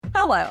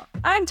Hello,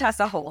 I'm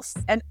Tessa Holst.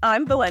 And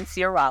I'm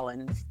Valencia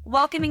Rollins.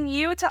 Welcoming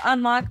you to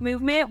Unlock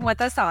Movement with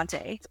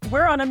Asante.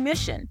 We're on a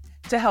mission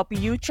to help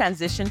you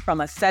transition from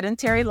a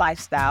sedentary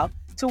lifestyle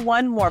to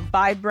one more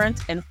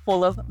vibrant and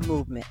full of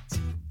movement.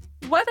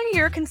 Whether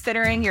you're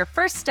considering your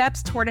first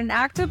steps toward an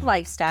active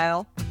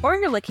lifestyle or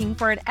you're looking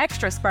for an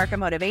extra spark of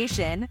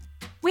motivation,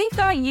 we've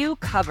got you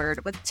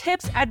covered with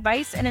tips,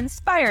 advice, and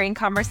inspiring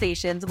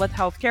conversations with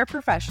healthcare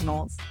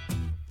professionals.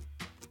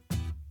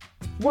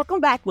 Welcome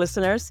back,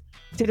 listeners.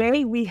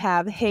 Today we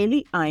have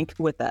Hailey Einck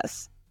with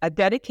us, a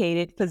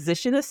dedicated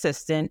physician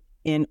assistant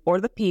in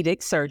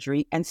orthopedic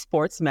surgery and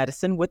sports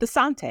medicine with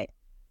Asante.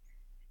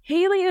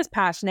 Hailey is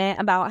passionate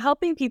about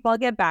helping people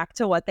get back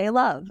to what they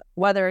love,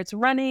 whether it's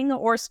running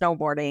or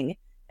snowboarding.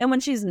 And when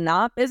she's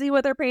not busy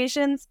with her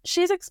patients,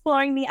 she's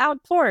exploring the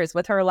outdoors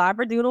with her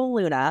Labradoodle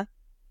Luna.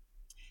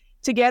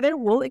 Together,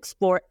 we'll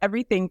explore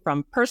everything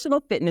from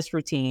personal fitness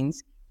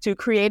routines to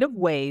creative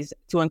ways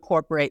to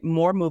incorporate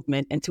more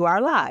movement into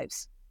our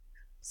lives.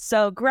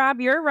 So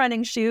grab your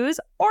running shoes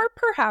or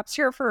perhaps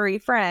your furry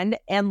friend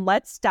and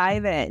let's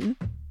dive in.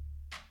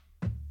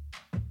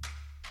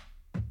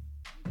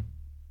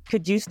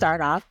 Could you start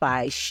off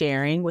by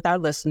sharing with our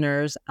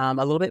listeners a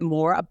little bit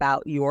more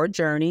about your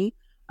journey,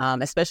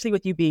 especially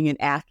with you being an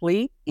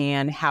athlete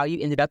and how you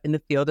ended up in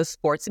the field of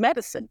sports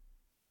medicine?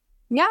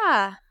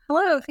 Yeah.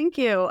 Hello. Thank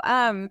you.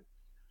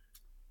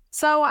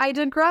 So I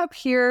did grow up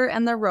here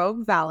in the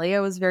Rogue Valley. I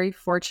was very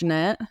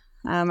fortunate.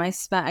 I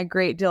spent a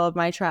great deal of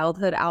my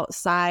childhood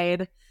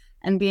outside,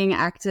 and being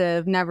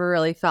active never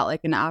really felt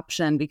like an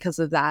option because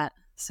of that.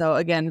 So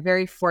again,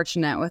 very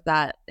fortunate with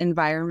that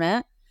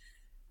environment.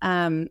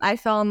 I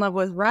fell in love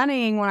with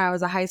running when I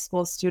was a high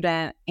school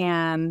student,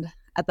 and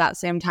at that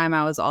same time,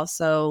 I was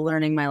also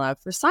learning my love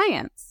for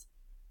science.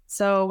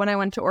 So when I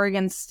went to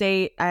Oregon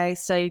State, I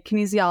studied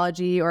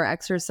kinesiology or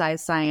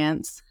exercise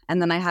science,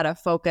 and then I had a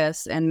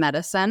focus in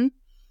medicine.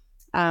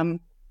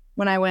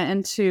 When I went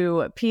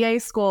into PA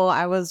school,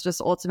 I was just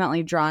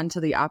ultimately drawn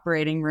to the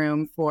operating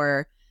room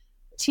for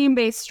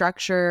team-based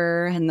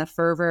structure and the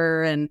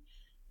fervor and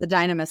the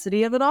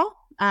dynamicity of it all.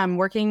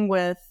 Working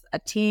with a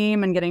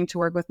team and getting to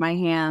work with my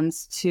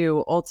hands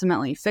to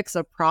ultimately fix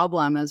a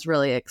problem is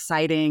really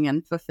exciting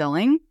and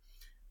fulfilling.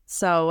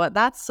 So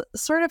that's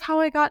sort of how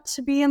I got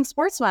to be in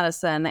sports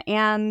medicine,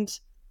 and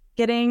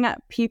getting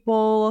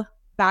people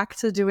back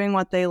to doing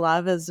what they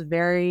love is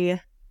very,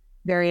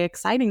 very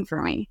exciting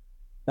for me.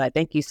 But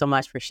thank you so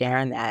much for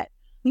sharing that.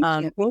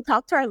 We'll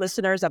talk to our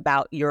listeners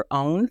about your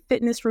own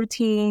fitness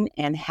routine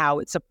and how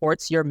it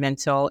supports your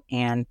mental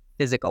and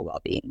physical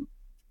well-being.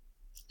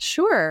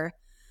 Sure.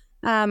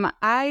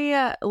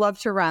 I love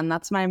to run.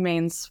 That's my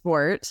main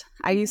sport.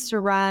 I used to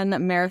run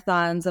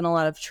marathons and a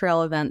lot of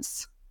trail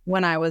events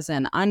when I was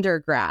in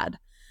undergrad.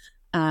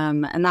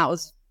 And that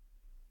was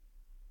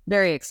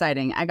very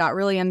exciting. I got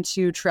really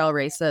into trail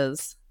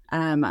races.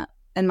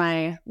 In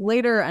my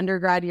later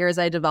undergrad years,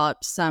 I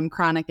developed some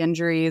chronic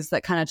injuries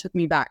that kind of took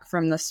me back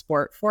from the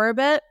sport for a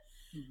bit.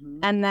 Mm-hmm.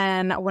 And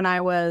then when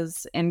I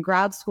was in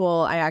grad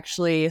school, I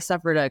actually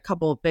suffered a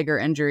couple of bigger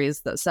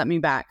injuries that set me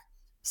back.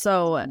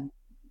 So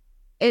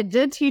it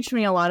did teach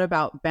me a lot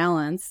about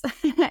balance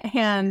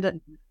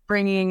and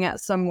bringing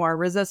some more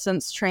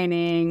resistance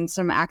training,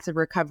 some active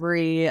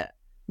recovery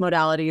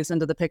modalities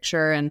into the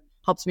picture, and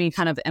helped me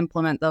kind of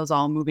implement those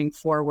all moving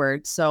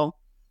forward. So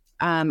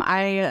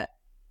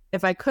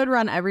if I could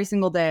run every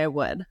single day, I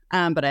would,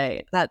 but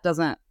that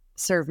doesn't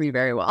serve me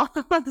very well.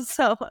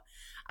 So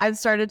I've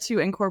started to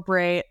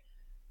incorporate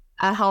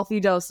a healthy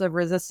dose of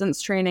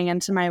resistance training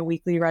into my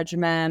weekly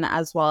regimen,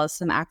 as well as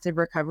some active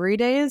recovery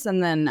days,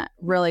 and then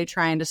really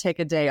trying to take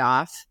a day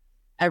off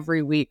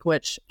every week,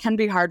 which can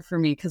be hard for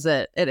me because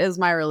it is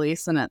my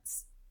release, and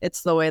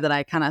it's the way that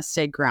I kind of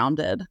stay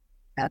grounded.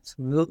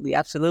 Absolutely.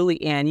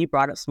 Absolutely. And you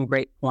brought up some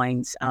great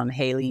points,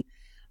 Hailey,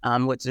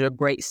 which is a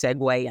great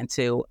segue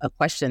into a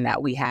question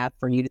that we have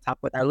for you to talk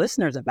with our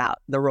listeners about: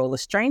 the role of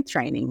strength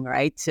training,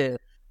 right? To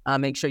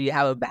make sure you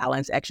have a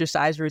balanced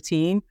exercise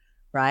routine,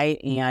 right?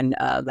 And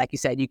like you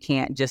said, you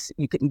couldn't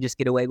just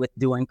get away with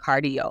doing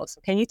cardio.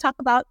 So can you talk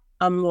about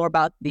more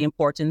about the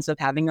importance of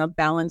having a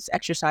balanced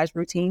exercise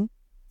routine?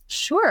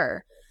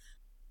 Sure.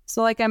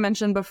 So like I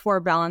mentioned before,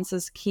 balance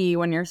is key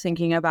when you're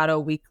thinking about a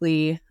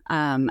weekly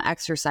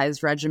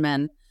exercise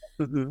regimen.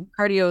 Mm-hmm.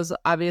 Cardio is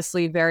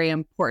obviously very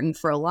important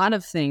for a lot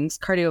of things.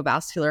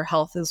 Cardiovascular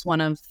health is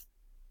one of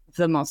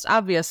the most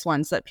obvious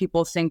ones that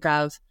people think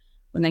of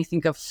when they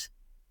think of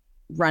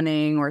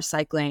running or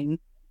cycling.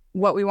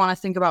 What we want to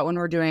think about when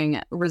we're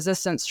doing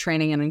resistance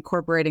training and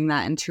incorporating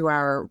that into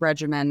our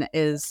regimen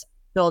is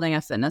building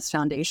a fitness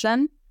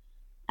foundation.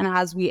 And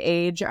as we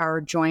age,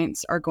 our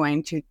joints are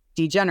going to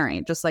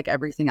degenerate, just like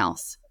everything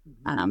else.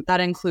 Mm-hmm. That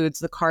includes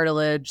the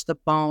cartilage, the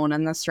bone,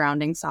 and the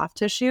surrounding soft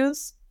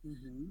tissues.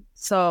 Mm-hmm.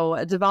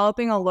 So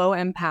developing a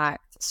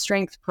low-impact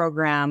strength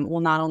program will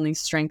not only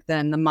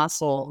strengthen the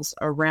muscles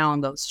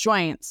around those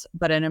joints,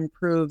 but it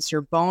improves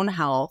your bone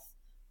health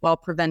while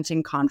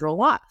preventing chondral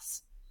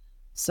loss.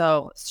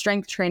 So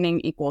strength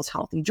training equals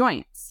healthy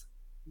joints.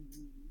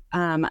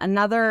 Mm-hmm.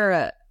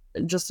 Another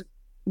just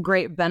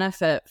great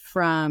benefit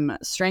from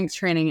strength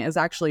training is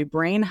actually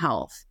brain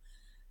health.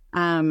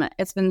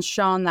 It's been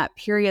shown that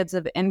periods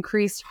of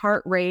increased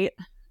heart rate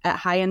at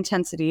high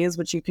intensities,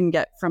 which you can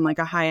get from like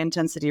a high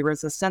intensity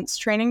resistance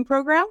training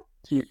program,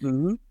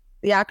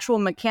 the actual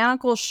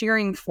mechanical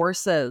shearing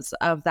forces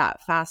of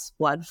that fast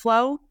blood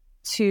flow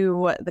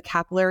to the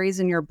capillaries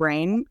in your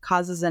brain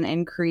causes an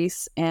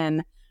increase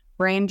in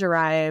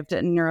brain-derived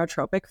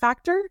neurotropic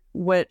factor,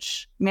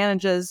 which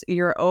manages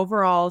your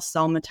overall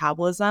cell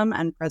metabolism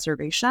and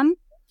preservation.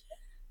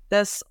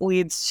 This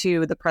leads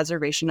to the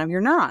preservation of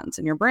your neurons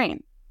in your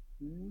brain.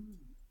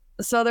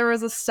 So there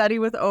was a study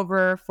with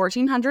over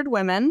 1,400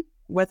 women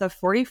with a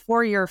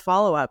 44-year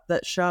follow-up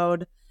that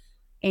showed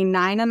a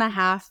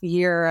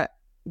 9.5-year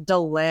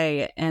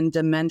delay in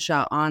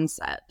dementia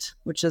onset,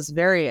 which is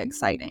very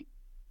exciting.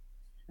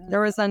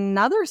 There was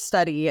another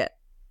study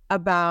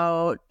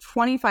about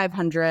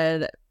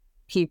 2,500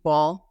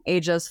 people,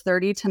 ages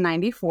 30 to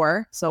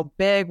 94, so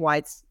big,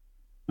 wide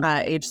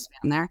age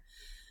span there.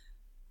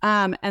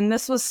 And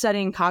this was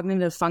studying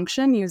cognitive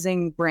function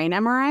using brain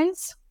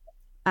MRIs.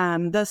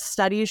 The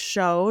study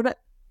showed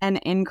an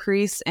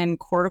increase in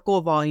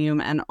cortical volume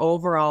and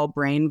overall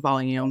brain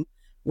volume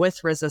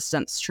with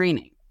resistance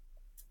training.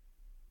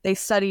 They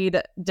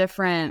studied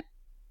different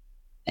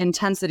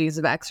intensities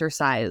of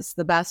exercise.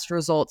 The best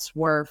results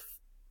were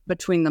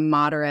between the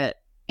moderate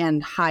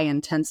and high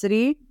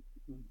intensity,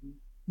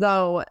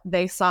 though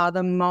they saw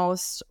the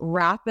most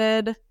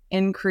rapid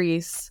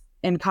increase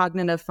in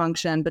cognitive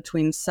function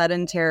between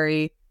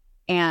sedentary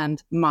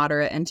and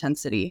moderate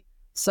intensity.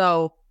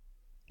 So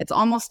it's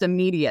almost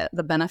immediate,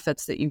 the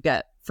benefits that you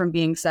get from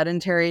being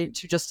sedentary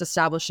to just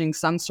establishing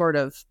some sort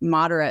of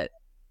moderate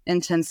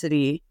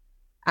intensity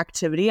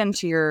activity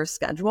into your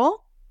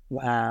schedule.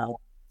 Wow.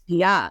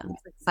 Yeah,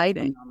 it's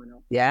exciting.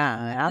 Phenomenal.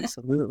 Yeah,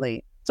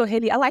 absolutely. So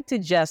Hailey, I'd like to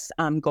just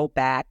go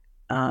back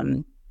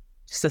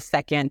just a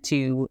second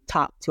to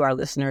talk to our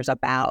listeners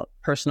about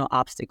personal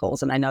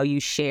obstacles. And I know you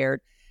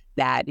shared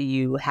that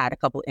you had a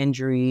couple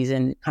injuries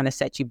and kind of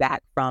set you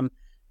back from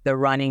the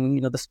running,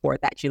 the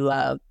sport that you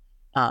love.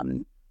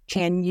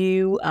 Can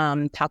you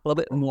talk a little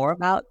bit more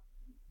about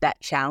that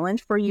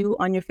challenge for you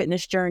on your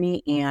fitness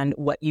journey and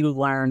what you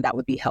learned that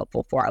would be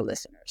helpful for our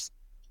listeners?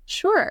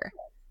 Sure.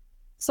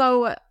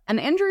 So an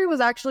injury was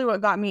actually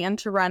what got me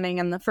into running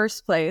in the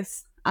first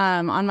place.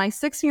 On my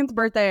 16th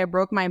birthday, I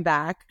broke my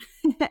back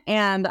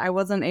and I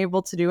wasn't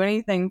able to do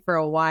anything for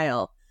a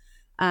while.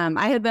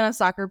 I had been a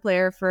soccer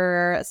player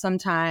for some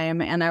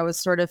time and I was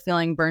sort of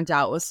feeling burnt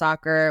out with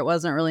soccer. It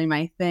wasn't really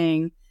my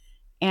thing.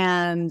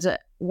 And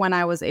when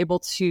I was able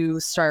to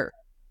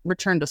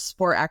return to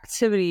sport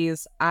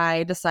activities,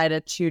 I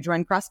decided to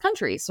join cross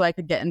country so I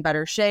could get in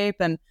better shape.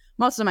 And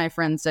most of my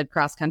friends did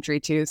cross country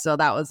too. So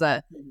that was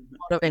a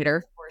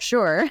motivator for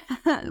sure.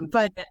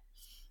 But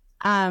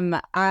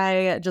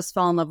I just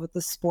fell in love with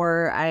the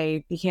sport.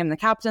 I became the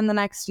captain the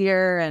next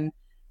year, and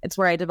it's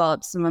where I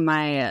developed some of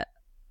my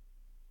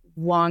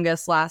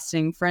longest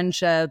lasting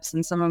friendships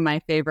and some of my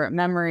favorite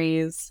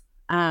memories.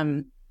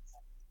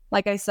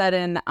 Like I said,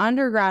 in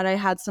undergrad, I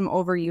had some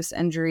overuse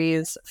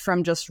injuries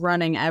from just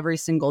running every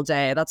single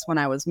day. That's when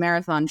I was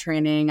marathon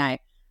training.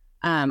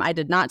 I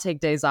did not take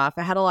days off.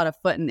 I had a lot of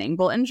foot and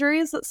ankle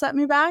injuries that set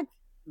me back.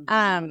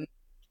 And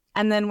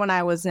then when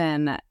I was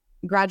in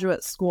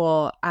graduate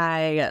school,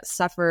 I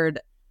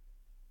suffered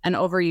an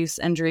overuse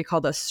injury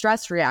called a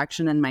stress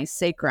reaction in my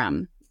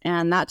sacrum.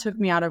 And that took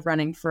me out of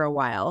running for a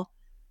while.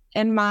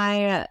 In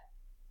my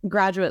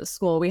graduate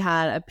school, we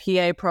had a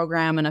PA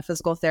program and a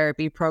physical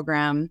therapy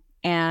program.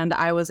 And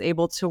I was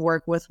able to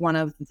work with one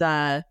of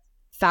the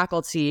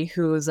faculty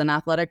who's an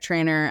athletic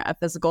trainer, a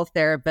physical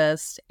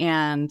therapist,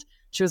 and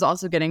she was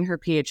also getting her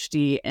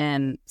PhD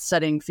in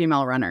studying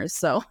female runners.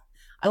 So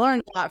I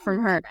learned a lot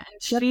from her. And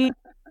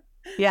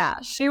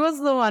she was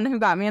the one who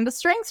got me into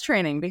strength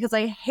training because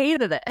I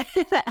hated it.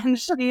 And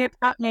she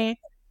taught me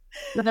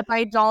that if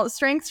I don't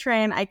strength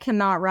train, I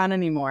cannot run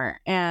anymore.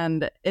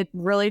 And it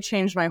really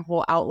changed my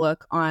whole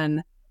outlook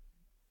on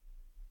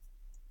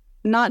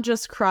not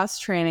just cross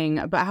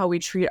training, but how we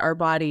treat our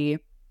body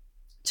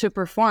to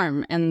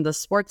perform in the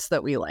sports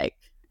that we like,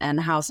 and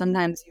how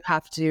sometimes you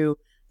have to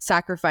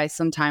sacrifice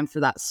some time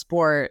for that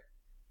sport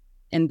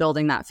in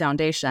building that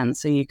foundation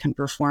so you can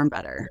perform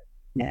better.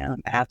 Yeah,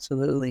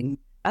 absolutely.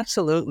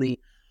 Absolutely.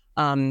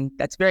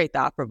 That's very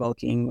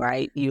thought-provoking,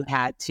 right? You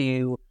had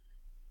to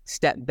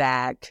step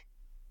back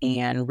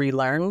and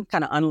relearn,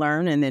 kind of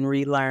unlearn and then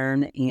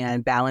relearn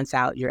and balance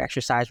out your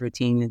exercise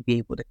routine and be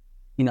able to,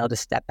 to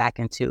step back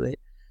into it.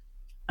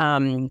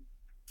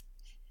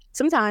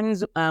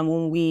 Sometimes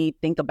when we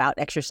think about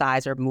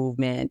exercise or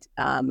movement,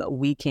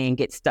 we can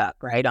get stuck,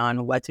 right,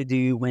 on what to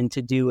do, when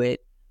to do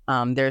it.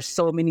 There's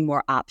so many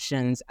more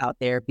options out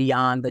there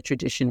beyond the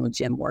traditional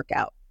gym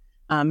workout.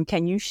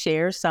 Can you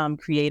share some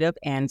creative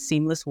and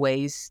seamless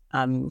ways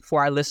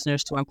for our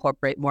listeners to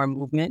incorporate more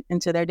movement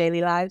into their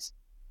daily lives?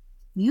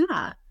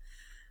 Yeah.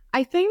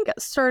 I think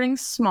starting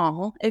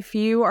small, if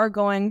you are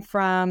going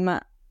from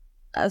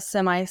a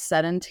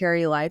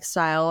semi-sedentary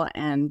lifestyle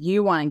and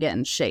you want to get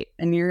in shape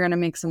and you're going to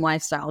make some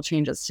lifestyle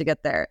changes to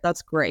get there,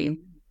 that's great.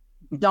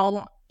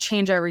 Don't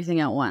change everything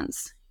at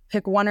once.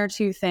 Pick one or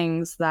two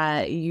things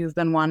that you've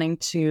been wanting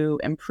to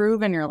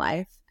improve in your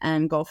life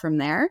and go from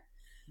there.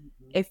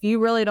 If you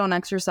really don't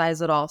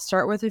exercise at all,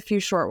 start with a few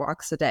short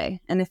walks a day.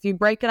 And if you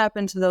break it up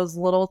into those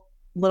little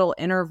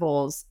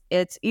intervals,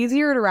 it's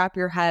easier to wrap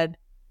your head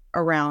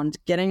around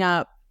getting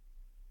up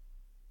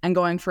and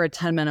going for a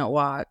 10-minute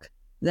walk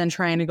than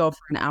trying to go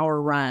for an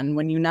hour run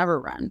when you never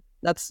run.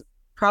 That's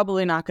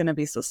probably not going to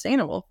be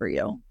sustainable for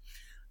you.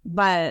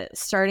 But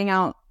starting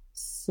out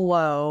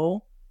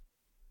slow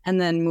and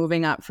then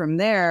moving up from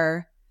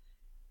there,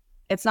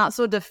 it's not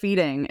so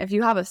defeating. If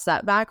you have a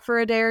setback for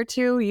a day or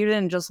two, you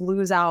didn't just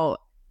lose out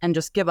and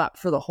just give up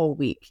for the whole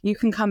week. You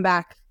can come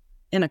back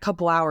in a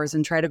couple hours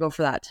and try to go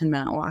for that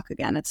 10-minute walk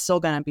again. It's still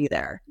going to be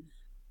there.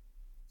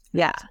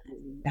 Yeah,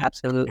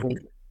 absolutely.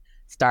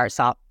 Start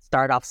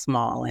off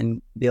small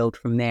and build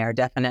from there,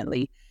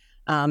 definitely.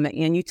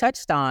 And you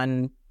touched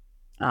on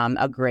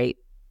a great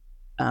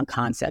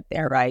concept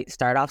there, right?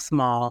 Start off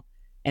small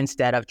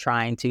instead of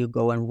trying to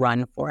go and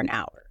run for an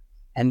hour.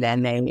 And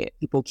then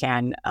people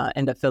can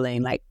end up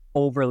feeling like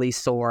overly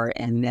sore,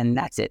 and then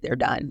that's it, they're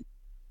done.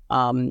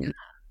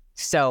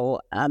 So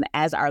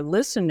as our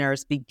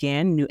listeners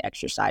begin new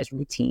exercise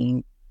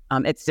routine,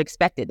 it's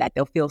expected that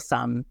they'll feel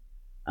some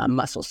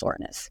muscle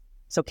soreness.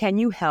 So can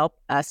you help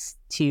us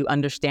to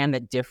understand the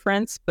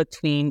difference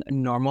between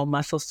normal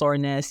muscle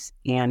soreness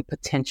and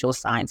potential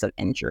signs of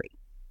injury?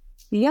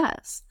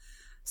 Yes.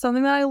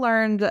 Something that I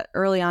learned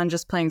early on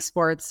just playing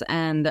sports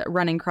and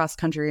running cross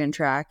country and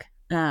track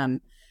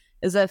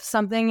is if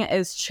something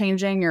is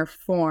changing your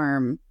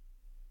form,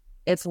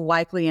 it's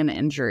likely an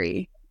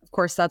injury. Of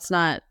course, that's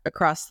not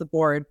across the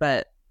board,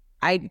 but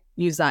I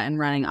use that in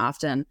running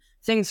often.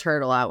 Things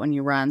hurt a lot when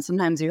you run.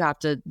 Sometimes you have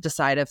to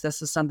decide if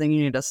this is something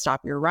you need to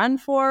stop your run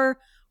for,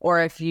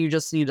 or if you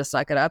just need to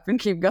suck it up and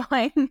keep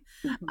going.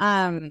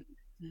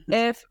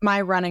 If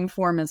my running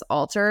form is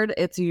altered,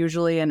 it's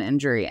usually an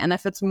injury. And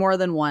if it's more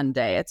than one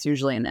day, it's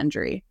usually an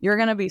injury. You're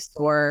going to be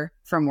sore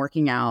from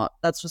working out.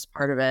 That's just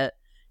part of it.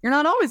 You're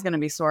not always going to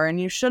be sore,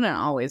 and you shouldn't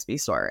always be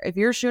sore. If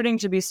you're shooting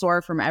to be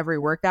sore from every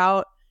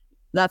workout,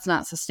 that's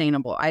not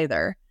sustainable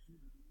either.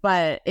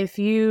 But if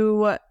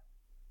you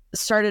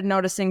started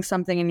noticing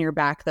something in your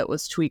back that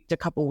was tweaked a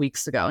couple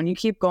weeks ago and you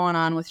keep going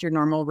on with your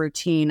normal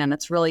routine and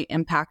it's really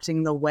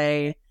impacting the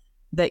way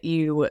that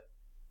you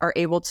are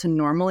able to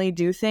normally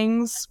do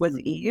things with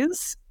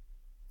ease,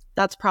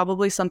 that's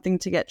probably something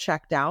to get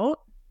checked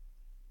out.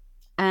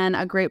 And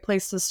a great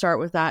place to start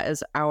with that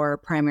is our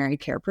primary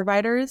care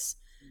providers.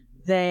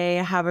 They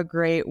have a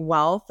great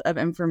wealth of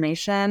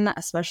information,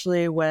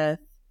 especially with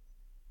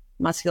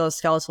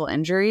musculoskeletal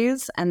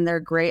injuries, and they're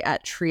great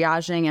at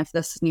triaging if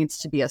this needs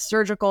to be a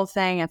surgical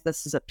thing, if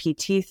this is a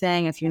PT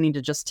thing, if you need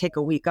to just take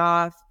a week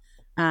off.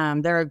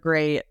 They're a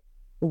great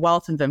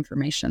wealth of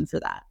information for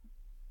that.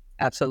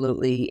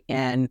 Absolutely.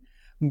 And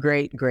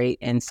great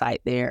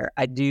insight there.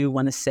 I do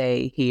want to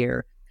say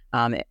here,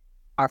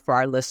 for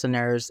our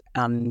listeners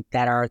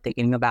that are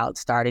thinking about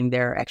starting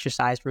their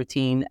exercise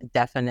routine,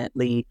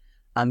 definitely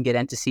get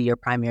in to see your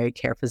primary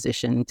care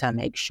physician to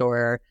make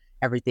sure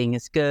everything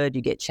is good,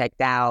 you get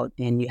checked out,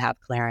 and you have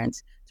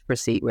clearance to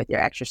proceed with your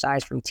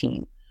exercise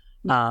routine.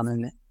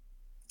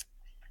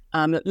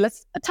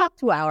 Let's talk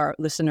to our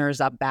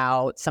listeners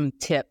about some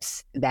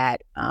tips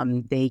that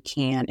they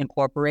can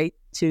incorporate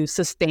to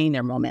sustain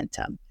their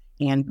momentum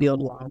and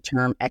build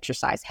long-term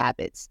exercise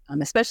habits,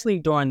 especially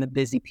during the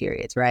busy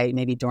periods, right?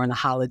 Maybe during the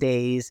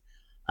holidays.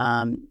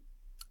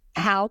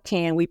 How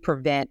can we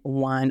prevent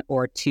 1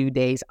 or 2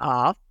 days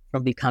off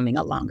from becoming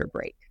a longer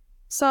break?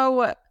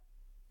 So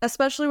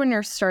especially when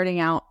you're starting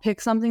out, pick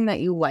something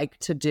that you like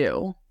to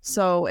do.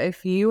 So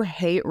if you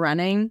hate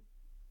running,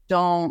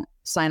 don't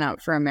sign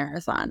up for a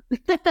marathon.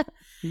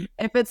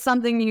 If it's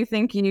something you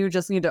think you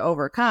just need to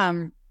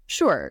overcome,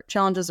 sure,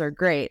 challenges are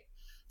great.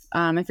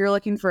 If you're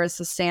looking for a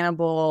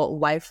sustainable,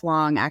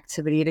 lifelong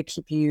activity to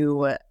keep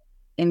you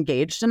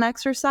engaged in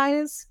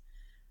exercise,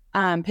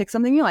 pick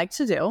something you like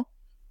to do.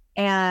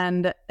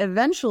 And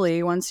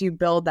eventually, once you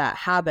build that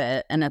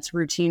habit and it's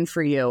routine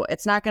for you,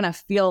 it's not going to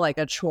feel like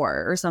a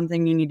chore or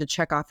something you need to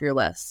check off your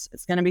list.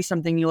 It's going to be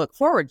something you look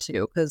forward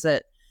to because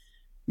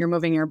you're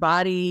moving your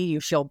body, you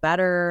feel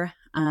better,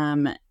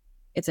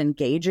 it's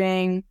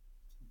engaging.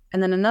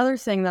 And then another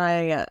thing that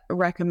I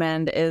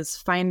recommend is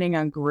finding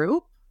a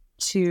group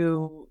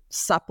to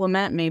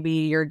supplement maybe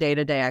your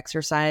day-to-day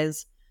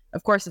exercise.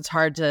 Of course, it's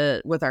hard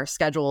with our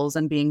schedules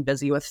and being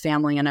busy with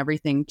family and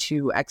everything,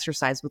 to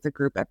exercise with a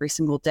group every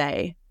single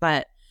day.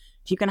 But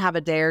if you can have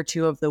a day or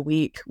two of the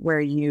week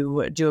where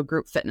you do a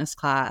group fitness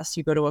class,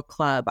 you go to a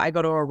club, I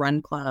go to a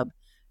run club.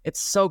 It's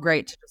so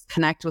great to just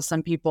connect with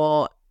some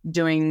people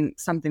doing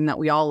something that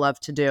we all love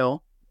to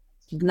do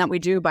and that we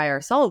do by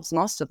ourselves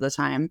most of the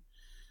time.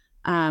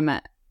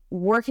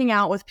 Working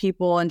out with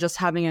people and just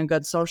having a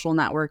good social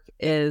network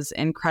is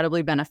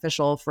incredibly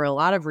beneficial for a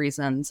lot of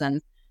reasons.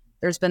 And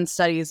there's been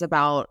studies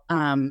about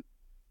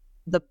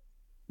the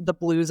the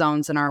blue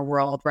zones in our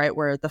world, right?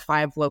 Where the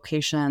 5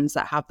 locations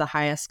that have the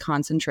highest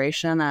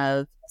concentration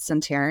of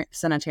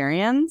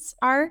centenarians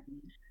are,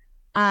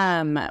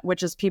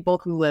 which is people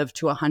who live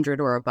to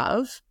 100 or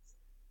above.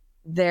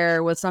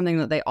 There was something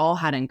that they all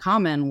had in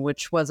common,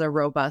 which was a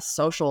robust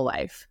social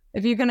life.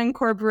 If you can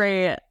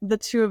incorporate the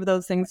two of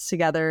those things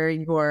together,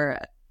 your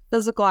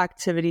physical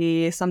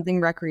activity,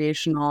 something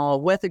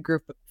recreational with a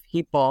group of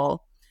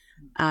people,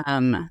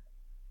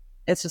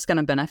 it's just going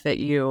to benefit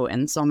you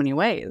in so many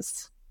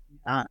ways.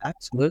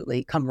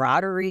 Absolutely.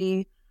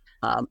 Camaraderie.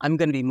 I'm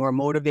going to be more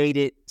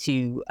motivated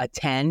to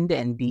attend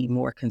and be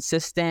more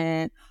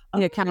consistent.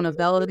 The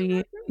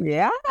accountability.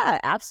 Yeah,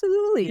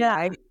 absolutely.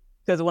 Yeah.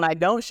 Because when I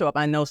don't show up,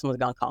 I know someone's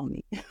going to call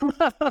me.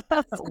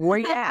 Where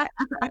you at?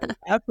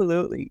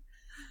 Absolutely.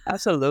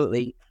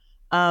 Absolutely.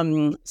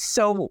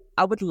 So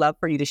I would love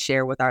for you to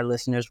share with our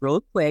listeners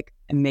real quick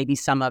and maybe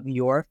some of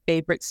your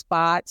favorite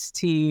spots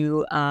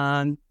to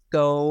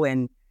go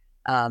and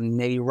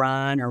maybe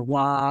run or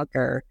walk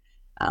or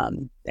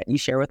that you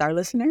share with our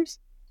listeners.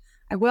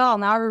 I will.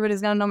 Now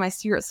everybody's going to know my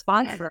secret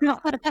spot.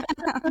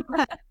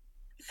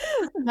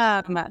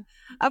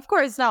 Of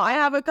course, no, I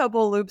have a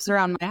couple loops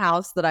around my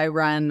house that I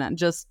run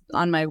just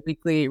on my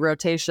weekly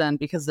rotation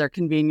because they're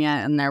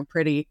convenient and they're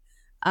pretty.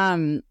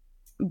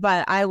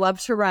 But I love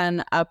to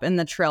run up in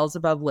the trails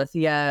above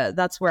Lithia.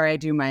 That's where I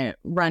do my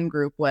run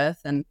group with.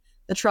 And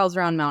the trails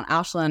around Mount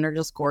Ashland are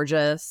just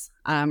gorgeous.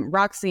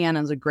 Roxanne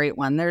is a great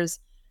one.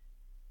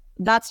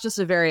 That's just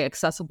a very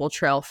accessible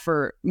trail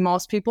for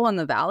most people in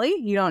the valley.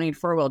 You don't need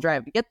 4-wheel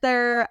drive to get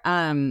there.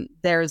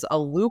 There's a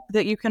loop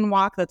that you can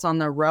walk that's on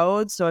the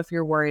road. So if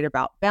you're worried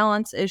about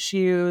balance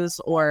issues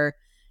or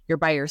you're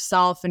by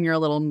yourself and you're a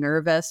little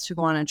nervous to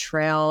go on a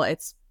trail,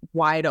 it's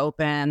wide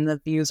open. The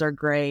views are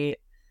great.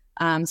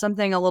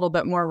 Something a little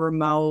bit more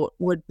remote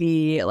would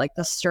be like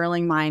the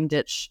Sterling Mine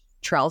Ditch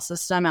Trail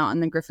System out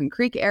in the Griffin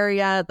Creek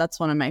area. That's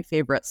one of my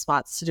favorite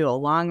spots to do a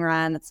long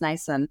run. It's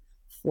nice and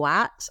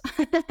flat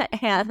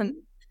and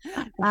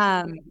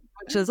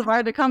which is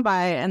hard to come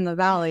by in the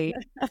valley.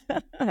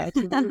 And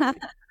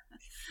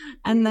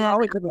then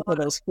always looking for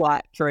those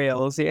flat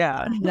trails.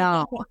 Yeah.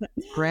 No,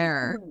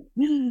 rare.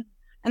 And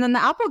then the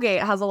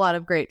Applegate has a lot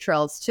of great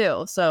trails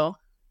too. So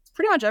it's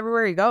pretty much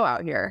everywhere you go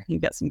out here, you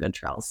get some good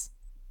trails.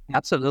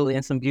 Absolutely.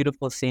 And some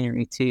beautiful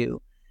scenery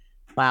too.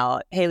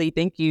 Wow. Hailey,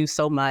 thank you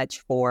so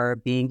much for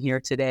being here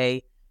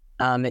today.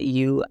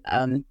 You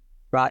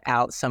brought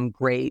out some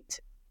great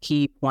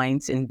key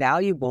points and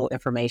valuable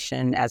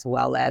information, as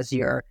well as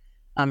your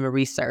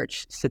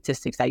research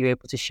statistics that you're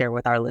able to share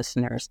with our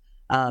listeners.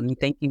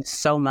 Thank you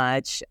so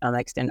much. I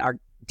extend our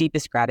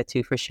deepest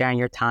gratitude for sharing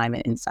your time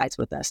and insights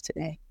with us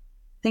today.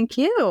 Thank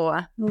you.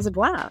 It was a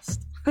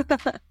blast.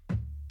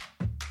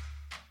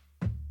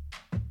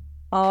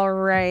 All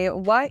right.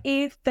 What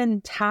a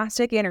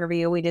fantastic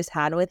interview we just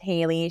had with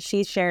Hailey.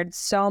 She shared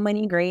so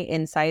many great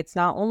insights,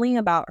 not only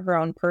about her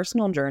own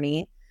personal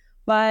journey,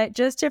 but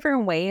just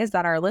different ways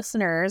that our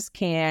listeners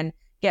can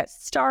get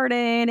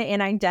started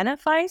and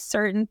identify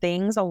certain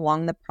things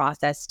along the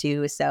process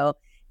too. So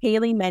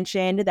Hailey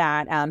mentioned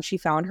that she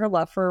found her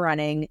love for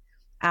running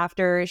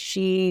after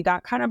she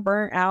got kind of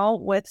burnt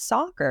out with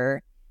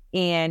soccer.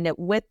 And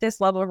with this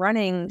love of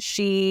running,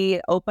 she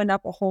opened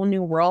up a whole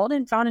new world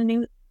and found a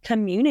new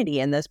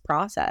community in this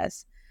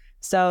process.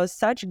 So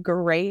such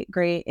great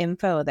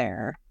info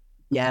there.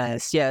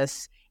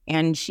 Yes.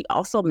 And she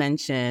also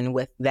mentioned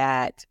with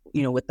that,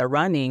 with the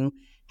running,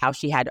 how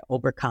she had to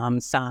overcome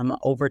some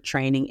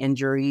overtraining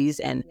injuries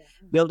and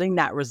building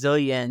that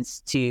resilience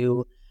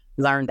to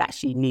learn that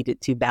she needed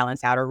to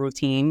balance out her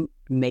routine,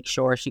 make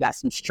sure she got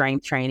some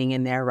strength training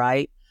in there,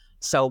 right?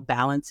 So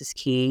balance is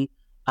key.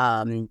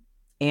 And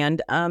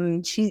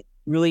she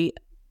really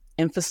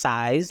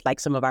emphasized, like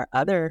some of our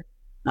other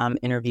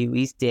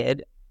interviewees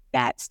did,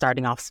 that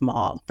starting off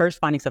small, first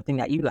finding something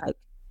that you like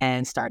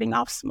and starting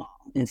off small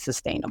and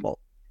sustainable.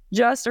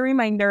 Just a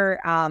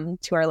reminder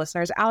to our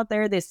listeners out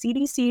there, the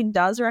CDC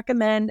does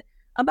recommend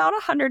about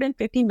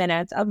 150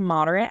 minutes of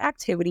moderate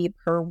activity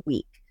per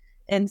week.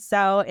 And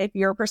so if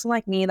you're a person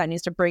like me that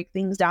needs to break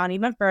things down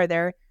even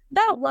further,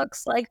 that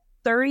looks like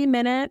 30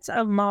 minutes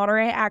of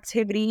moderate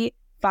activity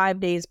 5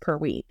 days per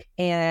week.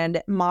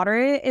 And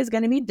moderate is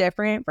going to be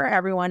different for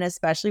everyone,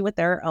 especially with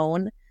their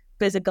own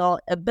physical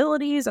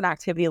abilities and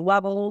activity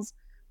levels.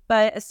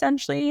 But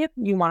essentially,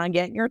 you want to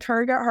get in your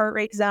target heart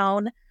rate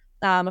zone.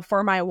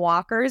 For my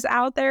walkers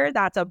out there,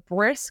 that's a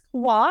brisk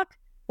walk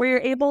where you're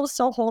able to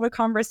still hold a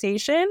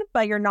conversation,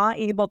 but you're not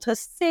able to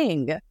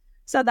sing.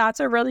 So that's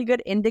a really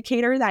good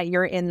indicator that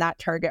you're in that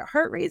target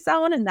heart rate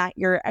zone and that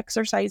you're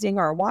exercising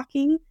or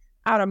walking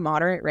at a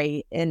moderate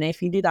rate. And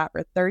if you do that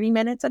for 30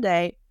 minutes a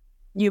day,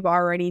 you've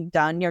already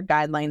done your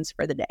guidelines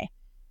for the day.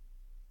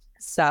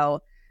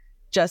 So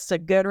just a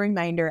good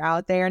reminder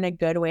out there and a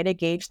good way to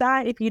gauge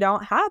that if you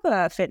don't have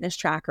a fitness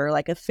tracker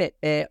like a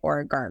Fitbit or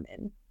a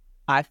Garmin.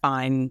 I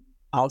find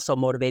also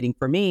motivating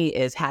for me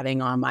is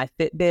having on my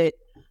Fitbit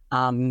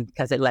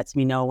because it lets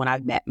me know when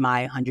I've met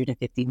my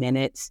 150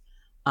 minutes.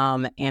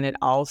 And it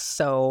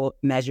also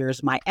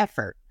measures my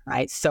effort,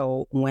 right?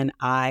 So when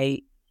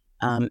I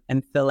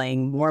am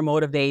feeling more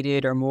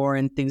motivated or more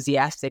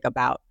enthusiastic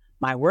about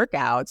my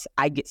workouts,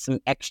 I get some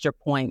extra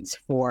points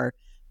for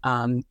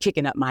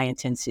kicking up my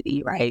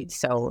intensity, right?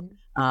 So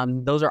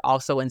those are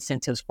also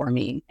incentives for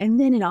me. And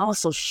then it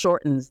also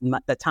shortens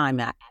the time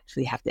I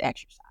actually have to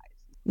exercise.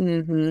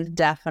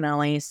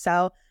 Definitely.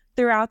 So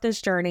throughout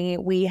this journey,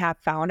 we have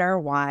found our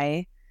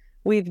why.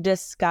 We've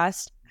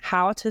discussed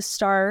how to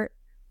start,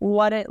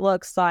 what it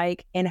looks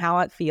like, and how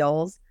it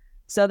feels.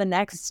 So the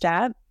next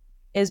step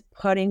is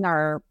putting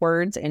our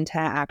words into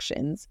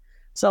actions.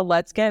 So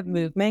let's get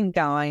movement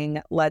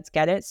going. Let's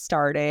get it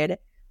started.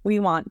 We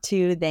want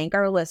to thank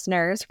our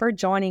listeners for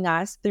joining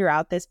us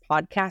throughout this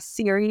podcast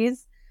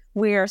series.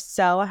 We are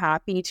so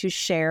happy to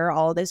share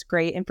all this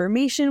great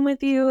information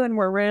with you, and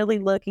we're really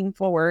looking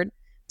forward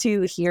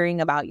to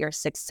hearing about your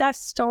success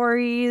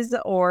stories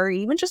or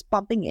even just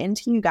bumping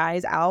into you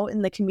guys out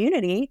in the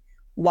community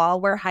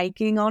while we're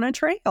hiking on a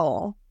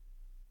trail.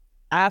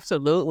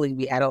 Absolutely.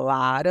 We had a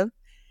lot of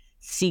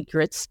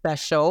secret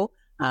special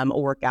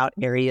workout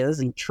areas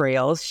and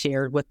trails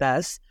shared with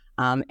us.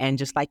 And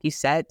just like you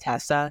said,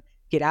 Tessa,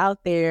 get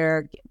out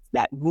there, get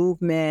that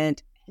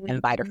movement,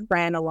 invite a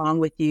friend along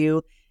with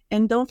you.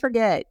 And don't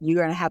forget, you're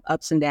going to have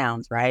ups and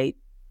downs, right?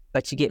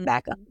 But you get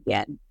back up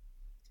again.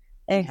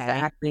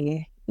 Exactly.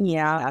 Okay?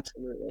 Yeah,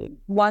 absolutely.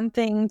 One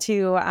thing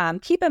to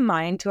keep in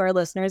mind to our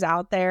listeners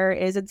out there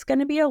is it's going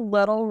to be a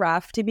little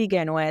rough to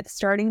begin with.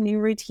 Starting new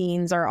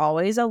routines are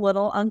always a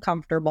little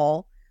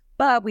uncomfortable,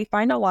 but we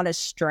find a lot of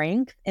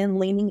strength in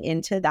leaning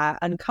into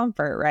that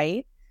uncomfort,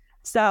 right?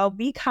 So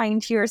be kind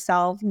to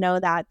yourself. Know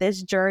that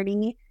this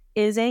journey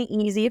isn't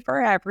easy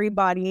for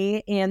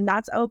everybody, and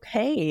that's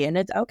okay. And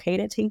it's okay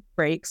to take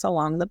breaks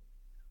along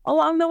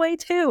the way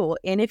too.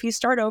 And if you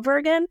start over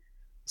again,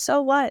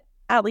 so what?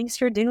 At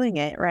least you're doing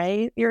it,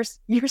 right?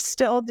 You're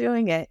still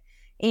doing it.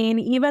 And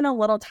even a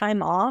little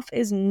time off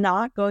is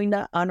not going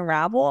to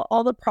unravel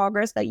all the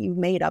progress that you've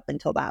made up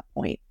until that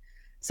point.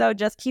 So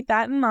just keep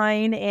that in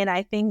mind. And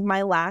I think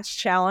my last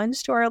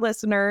challenge to our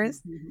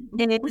listeners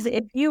is,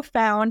 if you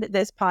found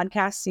this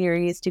podcast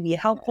series to be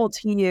helpful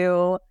to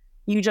you,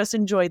 you just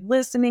enjoyed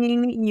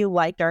listening, you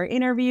liked our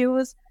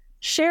interviews,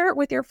 share it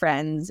with your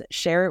friends,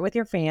 share it with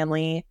your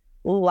family,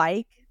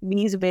 like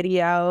these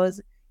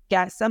videos,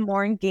 get some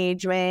more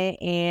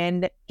engagement,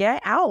 and get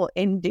out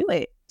and do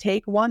it.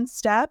 Take one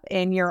step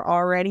and you're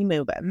already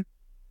moving.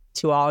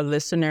 To all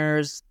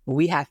listeners,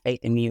 we have faith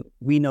in you.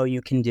 We know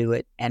you can do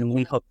it, and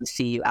we hope to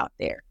see you out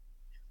there.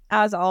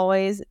 As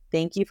always,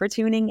 thank you for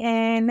tuning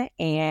in,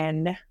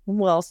 and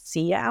we'll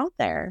see you out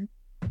there.